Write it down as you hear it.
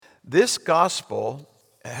This gospel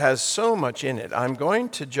has so much in it. I'm going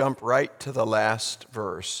to jump right to the last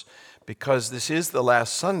verse because this is the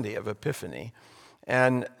last Sunday of Epiphany,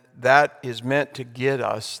 and that is meant to get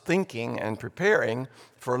us thinking and preparing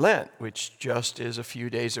for Lent, which just is a few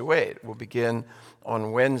days away. It will begin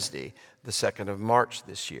on Wednesday, the 2nd of March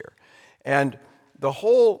this year. And the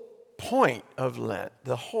whole point of Lent,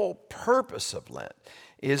 the whole purpose of Lent,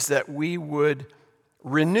 is that we would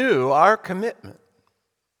renew our commitment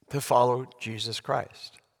to follow Jesus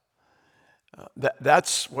Christ.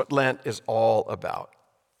 That's what Lent is all about.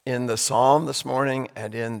 In the psalm this morning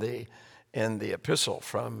and in the epistle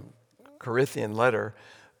from Corinthian letter,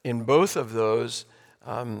 in both of those,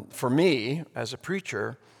 for me as a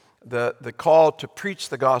preacher, the call to preach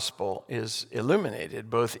the gospel is illuminated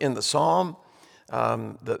both in the psalm.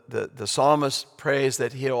 The psalmist prays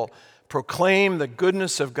that he'll proclaim the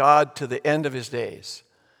goodness of God to the end of his days.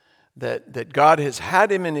 That God has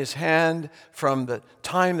had him in his hand from the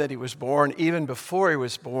time that he was born, even before he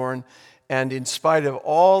was born, and in spite of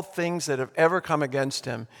all things that have ever come against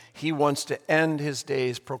him, he wants to end his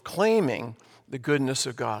days proclaiming the goodness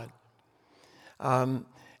of God.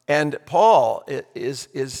 And Paul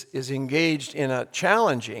is engaged in a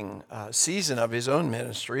challenging season of his own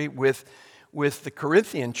ministry with the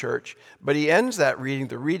Corinthian church, but he ends that reading,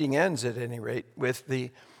 the reading ends at any rate, with the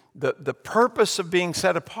purpose of being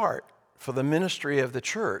set apart for the ministry of the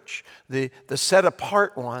church. The set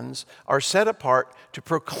apart ones are set apart to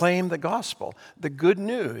proclaim the gospel, the good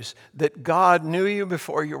news that God knew you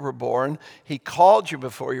before you were born. He called you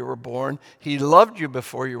before you were born. He loved you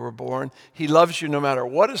before you were born. He loves you no matter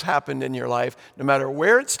what has happened in your life, no matter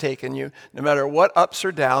where it's taken you, no matter what ups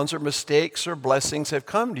or downs or mistakes or blessings have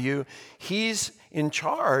come to you. He's in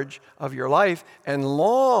charge of your life and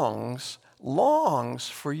longs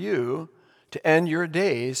for you to end your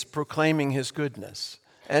days proclaiming his goodness,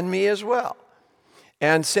 and me as well.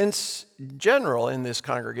 And since general in this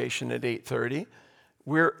congregation at 8:30,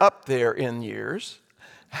 we're up there in years,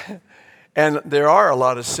 and there are a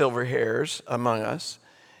lot of silver hairs among us,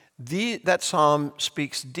 that psalm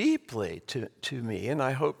speaks deeply to me, and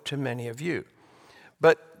I hope to many of you.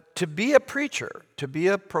 But to be a preacher, to be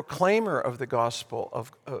a proclaimer of the gospel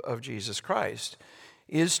of Jesus Christ,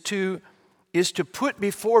 is to put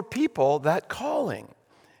before people that calling.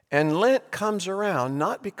 And Lent comes around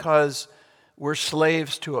not because we're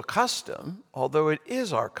slaves to a custom, although it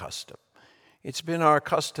is our custom. It's been our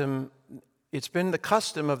custom, it's been the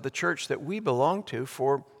custom of the church that we belong to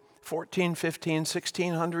for 14, 15,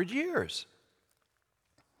 1600 years.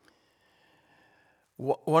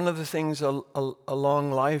 One of the things a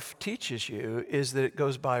long life teaches you is that it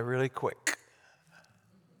goes by really quick.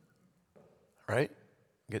 Right?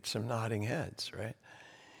 Get some nodding heads, right?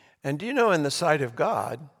 And do you know, in the sight of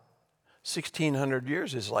God, 1600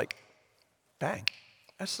 years is like, bang,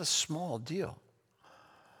 that's a small deal.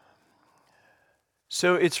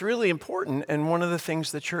 So it's really important, and one of the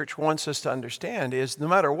things the church wants us to understand is no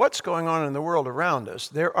matter what's going on in the world around us,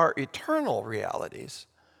 there are eternal realities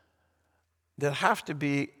that have to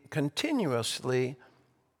be continuously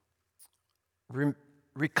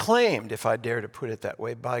reclaimed, if I dare to put it that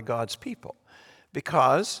way, by God's people.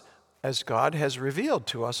 Because, as God has revealed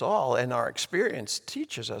to us all, and our experience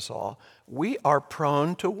teaches us all, we are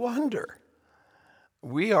prone to wonder.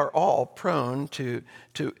 We are all prone to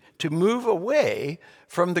move away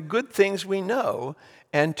from the good things we know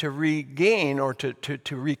and to regain or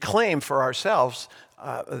to reclaim for ourselves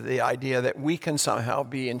the idea that we can somehow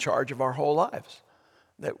be in charge of our whole lives,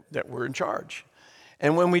 that we're in charge.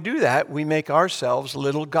 And when we do that, we make ourselves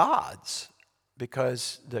little gods,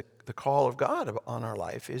 because the call of God on our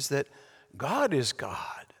life is that God is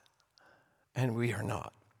God and we are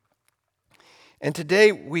not. And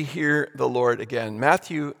today we hear the Lord again.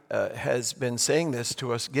 Matthew has been saying this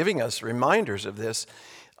to us, giving us reminders of this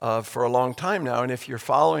for a long time now. And if you're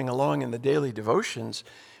following along in the daily devotions,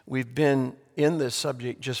 we've been in this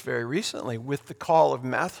subject just very recently with the call of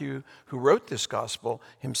Matthew, who wrote this gospel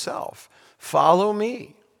himself. Follow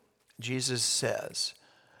me, Jesus says.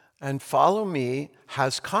 And follow me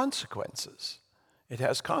has consequences. It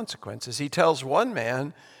has consequences. He tells one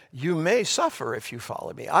man, you may suffer if you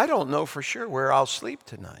follow me. I don't know for sure where I'll sleep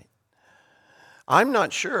tonight. I'm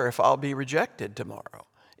not sure if I'll be rejected tomorrow.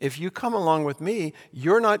 If you come along with me,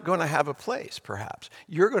 you're not going to have a place, perhaps.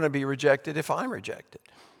 You're going to be rejected if I'm rejected.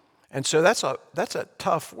 And so that's a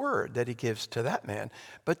tough word that he gives to that man.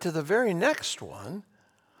 But to the very next one,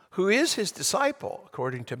 who is his disciple,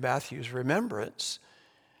 according to Matthew's remembrance,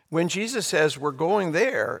 when Jesus says, we're going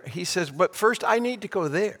there, he says, but first I need to go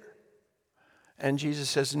there. And Jesus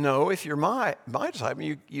says, no, if you're my disciple,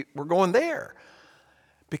 we're going there.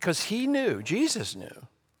 Because he knew, Jesus knew,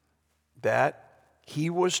 that he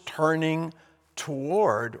was turning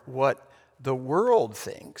toward what the world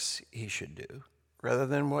thinks he should do rather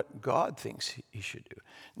than what God thinks he should do.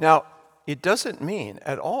 Now, it doesn't mean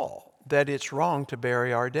at all that it's wrong to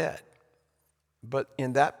bury our dead. But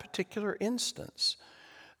in that particular instance,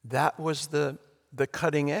 that was the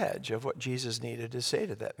cutting edge of what Jesus needed to say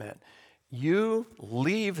to that man. You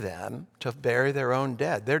leave them to bury their own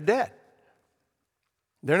dead. They're dead.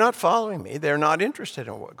 They're not following me. They're not interested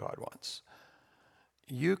in what God wants.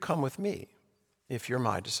 You come with me if you're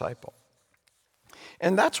my disciple.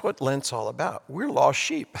 And that's what Lent's all about. We're lost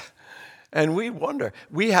sheep. And we wonder.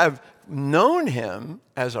 We have known him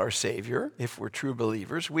as our Savior, if we're true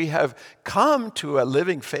believers. We have come to a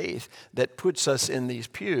living faith that puts us in these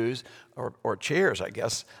pews, or chairs, I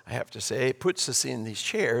guess I have to say, puts us in these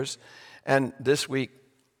chairs. And this week,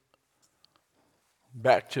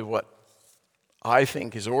 back to what I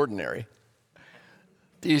think is ordinary.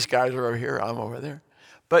 These guys are over here, I'm over there.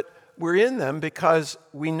 But we're in them because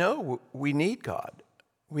we know we need God.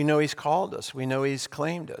 We know he's called us. We know he's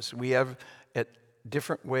claimed us. We have, at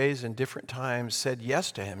different ways and different times, said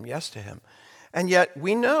yes to him, yes to him. And yet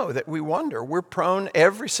we know that we wonder. We're prone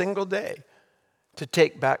every single day to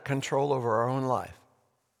take back control over our own life.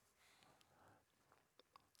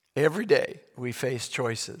 Every day we face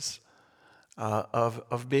choices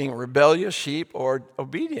of being rebellious sheep or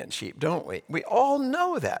obedient sheep, don't we? We all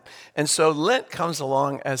know that. And so Lent comes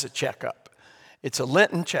along as a checkup. It's a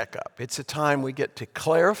Lenten checkup. It's a time we get to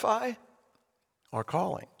clarify our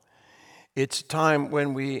calling. It's a time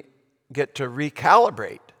when we get to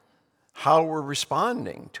recalibrate how we're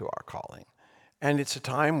responding to our calling. And it's a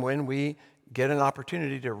time when we get an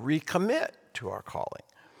opportunity to recommit to our calling.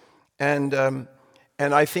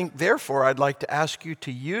 And I think, therefore, I'd like to ask you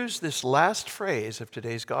to use this last phrase of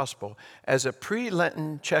today's gospel as a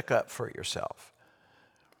pre-Lenten checkup for yourself.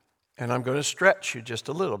 And I'm going to stretch you just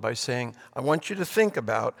a little by saying, I want you to think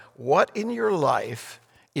about what in your life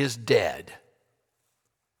is dead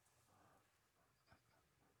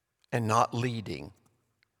and not leading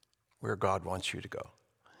where God wants you to go.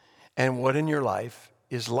 And what in your life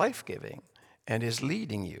is life-giving and is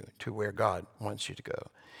leading you to where God wants you to go.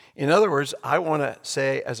 In other words, I want to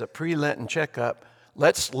say as a pre-Lenten checkup,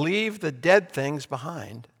 let's leave the dead things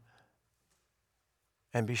behind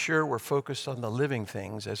and be sure we're focused on the living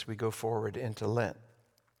things as we go forward into Lent.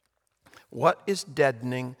 What is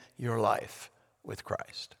deadening your life with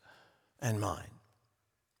Christ and mine?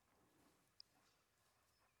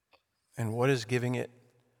 And what is giving it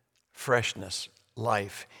freshness,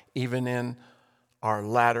 life, even in our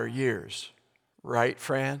latter years? Right,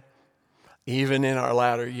 Fran? Even in our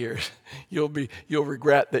latter years, you'll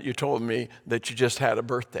regret that you told me that you just had a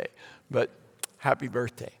birthday. But happy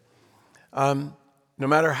birthday. No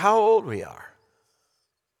matter how old we are,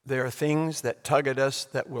 there are things that tug at us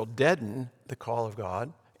that will deaden the call of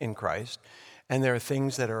God in Christ. And there are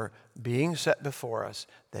things that are being set before us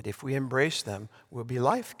that if we embrace them will be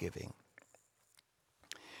life-giving.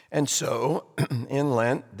 And so, in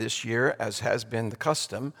Lent this year, as has been the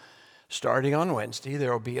custom, starting on Wednesday,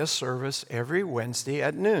 there will be a service every Wednesday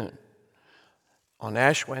at noon. On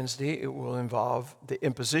Ash Wednesday, it will involve the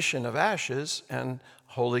imposition of ashes and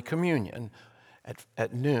Holy Communion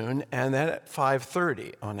at noon, and then at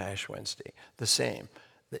 5:30 on Ash Wednesday, the same,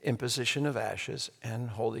 the imposition of ashes and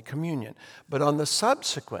Holy Communion. But on the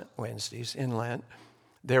subsequent Wednesdays in Lent,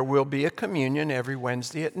 there will be a communion every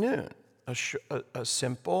Wednesday at noon, a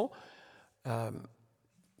simple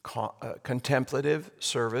contemplative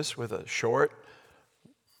service with a short,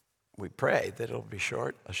 we pray that it'll be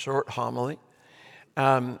short, a short homily,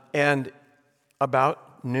 and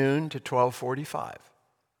about noon to 12:45.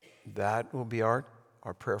 That will be our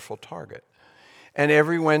prayerful target. And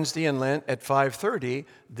every Wednesday in Lent at 5:30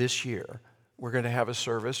 this year, we're going to have a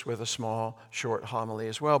service with a small, short homily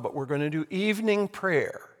as well, but we're going to do evening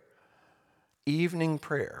prayer. Evening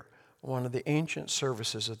prayer, one of the ancient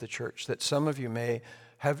services of the church that some of you may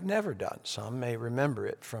have never done. Some may remember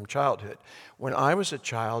it from childhood. When I was a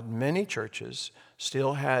child, many churches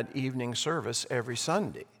still had evening service every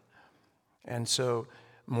Sunday. And so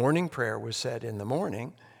morning prayer was said in the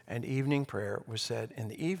morning, and evening prayer was said in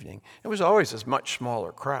the evening. It was always a much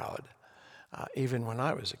smaller crowd, even when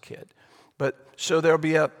I was a kid. But so there'll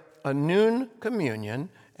be a noon communion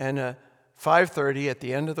and a 5:30 at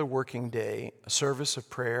the end of the working day, a service of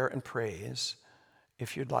prayer and praise,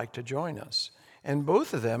 if you'd like to join us. And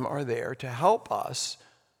both of them are there to help us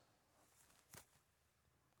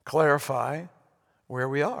clarify where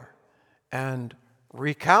we are and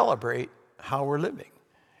recalibrate how we're living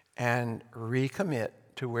and recommit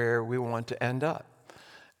to where we want to end up.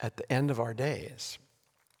 at the end of our days.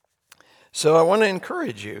 So I want to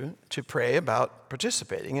encourage you to pray about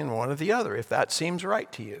participating in one or the other, if that seems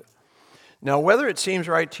right to you. Now, whether it seems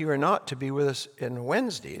right to you or not to be with us in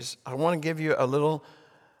Wednesdays, I want to give you a little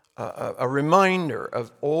a reminder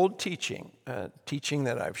of old teaching, teaching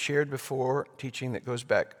that I've shared before, teaching that goes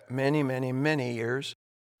back many, many, many years,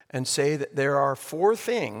 and say that there are 4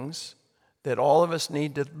 things that all of us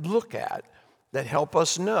need to look at that help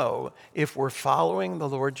us know if we're following the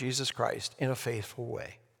Lord Jesus Christ in a faithful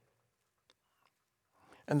way.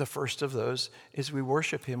 And the first of those is we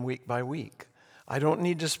worship him week by week. I don't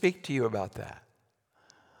need to speak to you about that.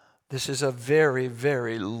 This is a very,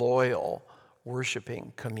 very loyal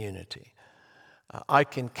worshiping community. I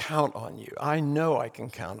can count on you. I know I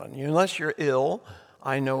can count on you. Unless you're ill,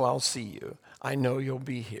 I know I'll see you. I know you'll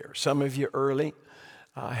be here. Some of you early,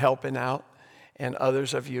 helping out, and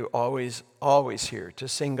others of you always here to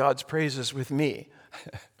sing God's praises with me.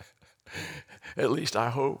 At least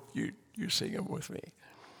I hope you sing them with me.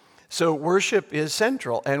 So worship is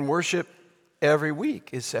central, and worship every week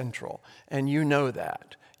is central, and you know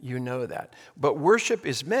that. You know that. But worship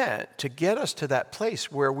is meant to get us to that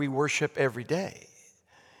place where we worship every day,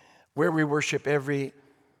 where we worship every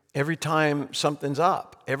time something's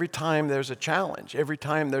up, every time there's a challenge, every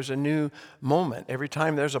time there's a new moment, every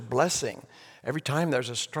time there's a blessing, every time there's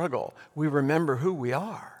a struggle. We remember who we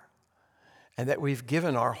are and that we've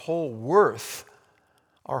given our whole worth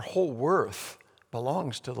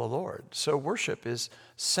belongs to the Lord. So worship is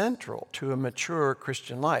central to a mature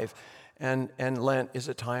Christian life. And Lent is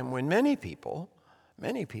a time when many people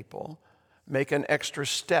make an extra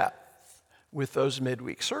step with those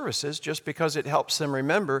midweek services just because it helps them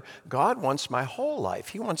remember God wants my whole life.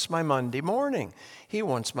 He wants my Monday morning. He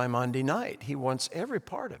wants my Monday night. He wants every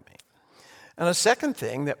part of me. And a second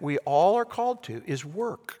thing that we all are called to is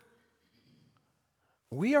work.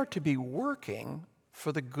 We are to be working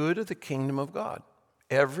for the good of the kingdom of God.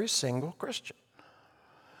 Every single Christian.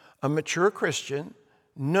 A mature Christian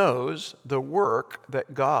knows the work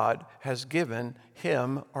that God has given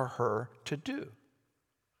him or her to do.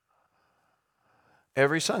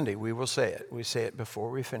 Every Sunday we will say it. We say it before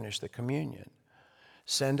we finish the communion.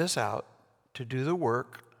 Send us out to do the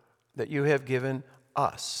work that you have given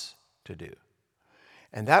us to do.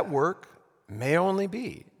 And that work may only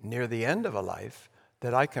be near the end of a life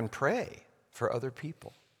that I can pray for other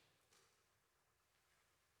people.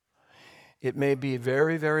 It may be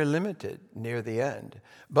very, very limited near the end.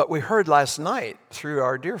 But we heard last night through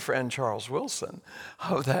our dear friend Charles Wilson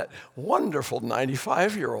of that wonderful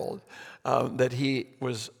 95-year-old that he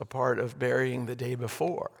was a part of burying the day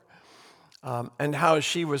before. And how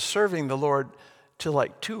she was serving the Lord till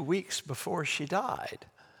like 2 weeks before she died,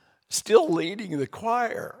 still leading the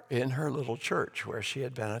choir in her little church where she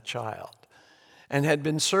had been a child, and had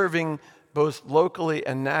been serving both locally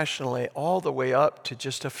and nationally, all the way up to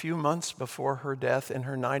just a few months before her death in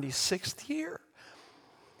her 96th year.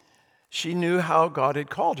 She knew how God had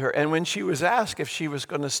called her. And when she was asked if she was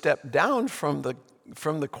going to step down from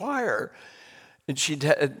the choir, and she'd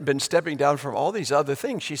had been stepping down from all these other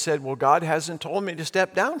things, she said, well, God hasn't told me to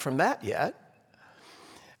step down from that yet.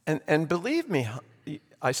 And believe me,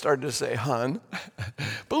 I started to say, hun,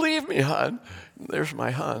 believe me, hun. There's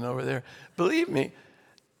my hun over there. Believe me,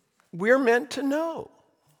 we're meant to know.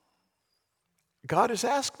 God has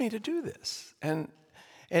asked me to do this. And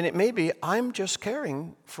it may be I'm just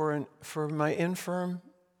caring for my infirm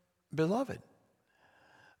beloved.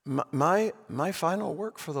 My final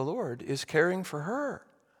work for the Lord is caring for her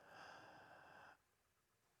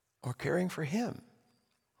or caring for him.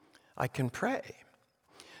 I can pray.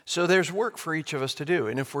 So there's work for each of us to do.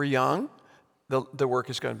 And if we're young, the work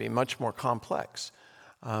is going to be much more complex.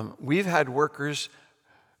 We've had workers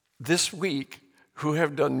this week who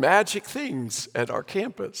have done magic things at our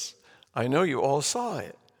campus. I know you all saw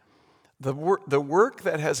it. The work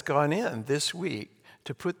that has gone in this week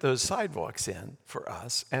to put those sidewalks in for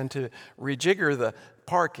us and to rejigger the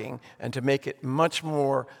parking and to make it much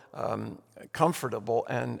more comfortable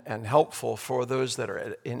and helpful for those that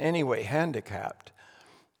are in any way handicapped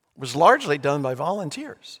was largely done by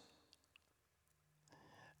volunteers.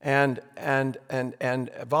 And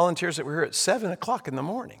volunteers that were here at 7 o'clock in the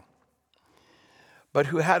morning, but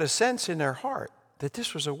who had a sense in their heart that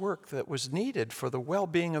this was a work that was needed for the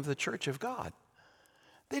well-being of the church of God.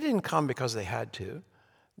 They didn't come because they had to.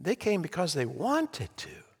 They came because they wanted to.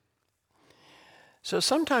 So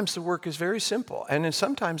sometimes the work is very simple, and then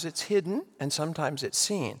sometimes it's hidden, and sometimes it's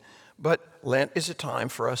seen. But Lent is a time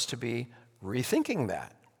for us to be rethinking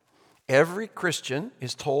that. Every Christian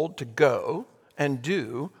is told to go and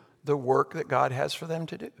do the work that God has for them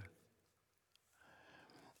to do.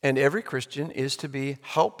 And every Christian is to be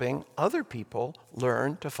helping other people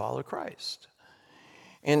learn to follow Christ.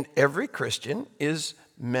 And every Christian is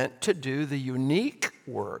meant to do the unique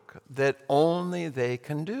work that only they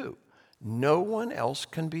can do. No one else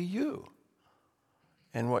can be you.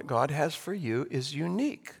 And what God has for you is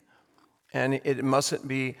unique. And it mustn't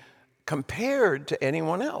be compared to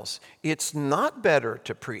anyone else. It's not better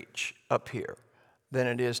to preach up here than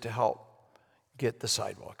it is to help get the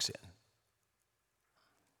sidewalks in.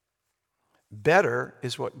 Better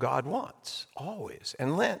is what God wants, always.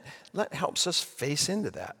 And Lent helps us face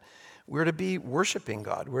into that. We're to be worshiping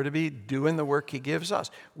God. We're to be doing the work He gives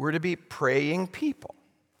us. We're to be praying people.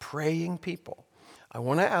 Praying people. I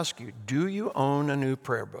want to ask you, do you own a new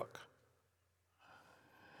prayer book?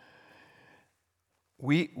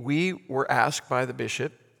 We were asked by the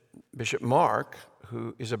bishop, Bishop Mark,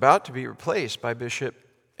 who is about to be replaced by Bishop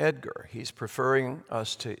Edgar. He's preferring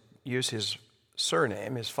us to use his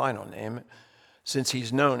surname, his final name, since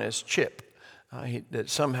he's known as Chip. That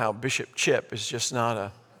somehow Bishop Chip is just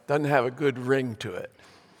doesn't have a good ring to it.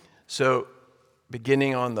 So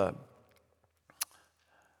beginning on the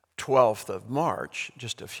 12th of March,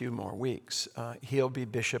 just a few more weeks, he'll be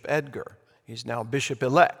Bishop Edgar. He's now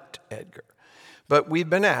Bishop-elect Edgar. But we've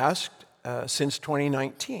been asked since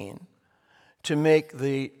 2019 to make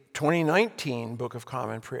the 2019 Book of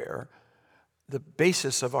Common Prayer the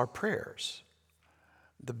basis of our prayers,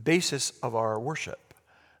 the basis of our worship,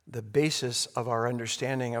 the basis of our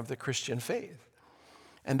understanding of the Christian faith.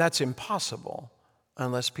 And that's impossible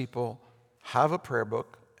unless people have a prayer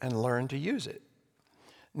book and learn to use it.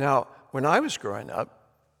 Now, when I was growing up,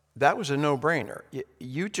 that was a no-brainer.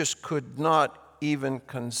 You just could not even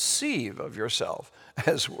conceive of yourself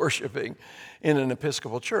as worshiping in an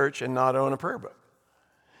Episcopal church and not own a prayer book.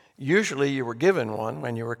 Usually you were given one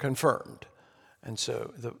when you were confirmed. And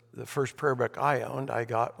so the first prayer book I owned, I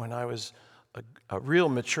got when I was a real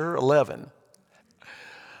mature 11.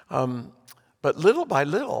 But little by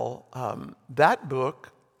little, that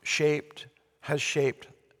book has shaped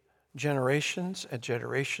generations and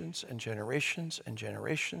generations and generations and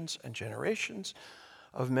generations and generations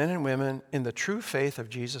of men and women in the true faith of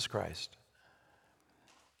Jesus Christ.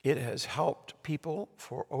 It has helped people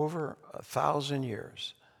for over 1,000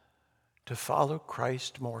 years to follow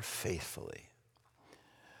Christ more faithfully.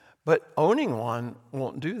 But owning one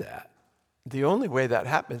won't do that. The only way that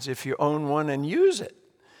happens is if you own one and use it.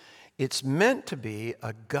 It's meant to be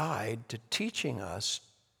a guide to teaching us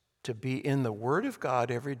to be in the Word of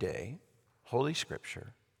God every day, Holy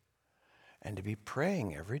Scripture, and to be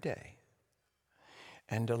praying every day,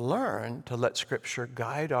 and to learn to let Scripture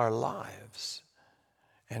guide our lives,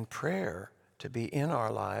 and prayer to be in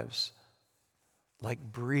our lives like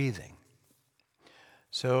breathing.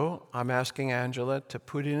 So I'm asking Angela to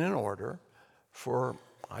put in an order for,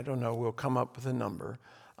 I don't know, we'll come up with a number,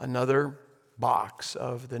 another box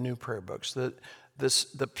of the new prayer books.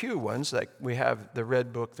 The Pew ones, like we have the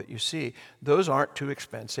red book that you see, those aren't too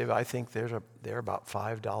expensive. I think they're about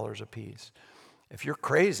 $5 a piece. If you're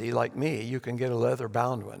crazy like me, you can get a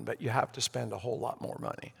leather-bound one, but you have to spend a whole lot more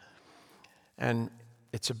money. And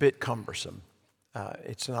it's a bit cumbersome.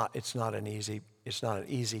 It's not an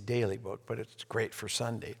easy daily book, but it's great for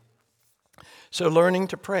Sunday. So learning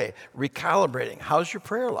to pray, recalibrating. How's your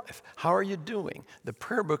prayer life? How are you doing? The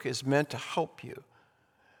prayer book is meant to help you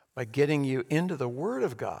by getting you into the Word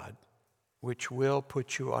of God, which will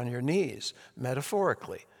put you on your knees,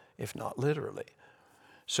 metaphorically, if not literally.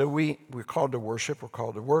 So we're called to worship, we're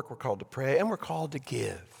called to work, we're called to pray, and we're called to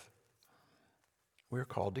give. We're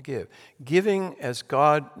called to give. Giving, as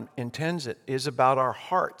God intends it, is about our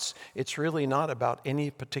hearts. It's really not about any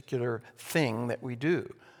particular thing that we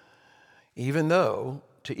do. Even though,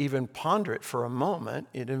 to even ponder it for a moment,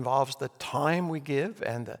 it involves the time we give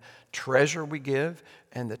and the treasure we give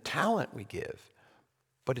and the talent we give.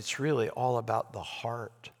 But it's really all about the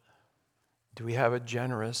heart. Do we have a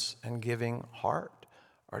generous and giving heart?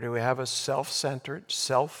 Or do we have a self-centered,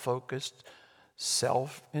 self-focused,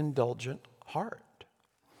 self-indulgent heart?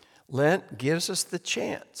 Lent gives us the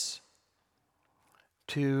chance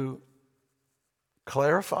to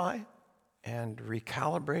clarify and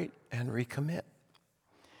recalibrate and recommit.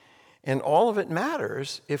 And all of it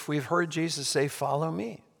matters if we've heard Jesus say, "Follow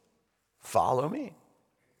me, follow me."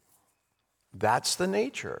 That's the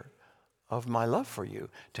nature of my love for you,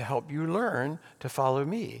 to help you learn to follow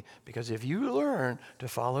me. Because if you learn to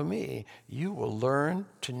follow me, you will learn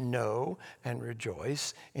to know and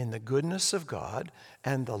rejoice in the goodness of God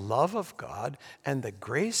and the love of God and the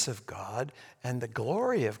grace of God and the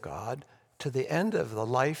glory of God to the end of the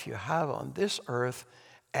life you have on this earth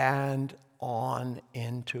and on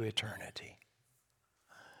into eternity.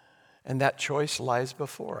 And that choice lies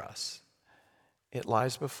before us. It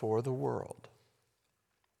lies before the world.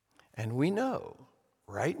 And we know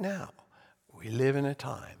right now we live in a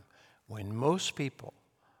time when most people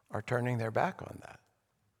are turning their back on that.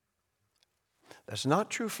 That's not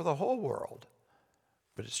true for the whole world,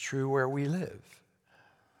 but it's true where we live.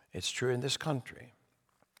 It's true in this country.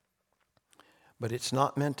 But it's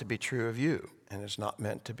not meant to be true of you, and it's not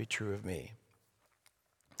meant to be true of me.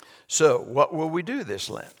 So, what will we do this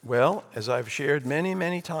Lent? Well, as I've shared many,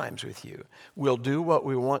 many times with you, we'll do what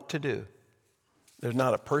we want to do. There's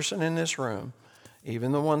not a person in this room,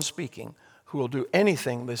 even the one speaking, who will do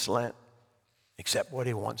anything this Lent except what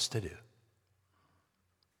he wants to do.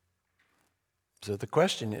 So the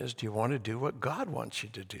question is, do you want to do what God wants you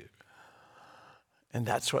to do? And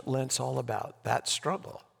that's what Lent's all about, that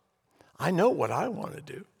struggle. I know what I want to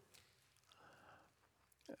do.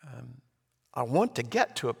 I want to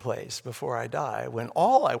get to a place before I die when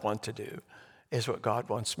all I want to do is what God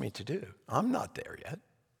wants me to do. I'm not there yet,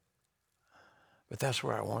 but that's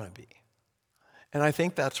where I want to be. And I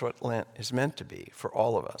think that's what Lent is meant to be for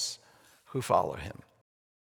all of us who follow him.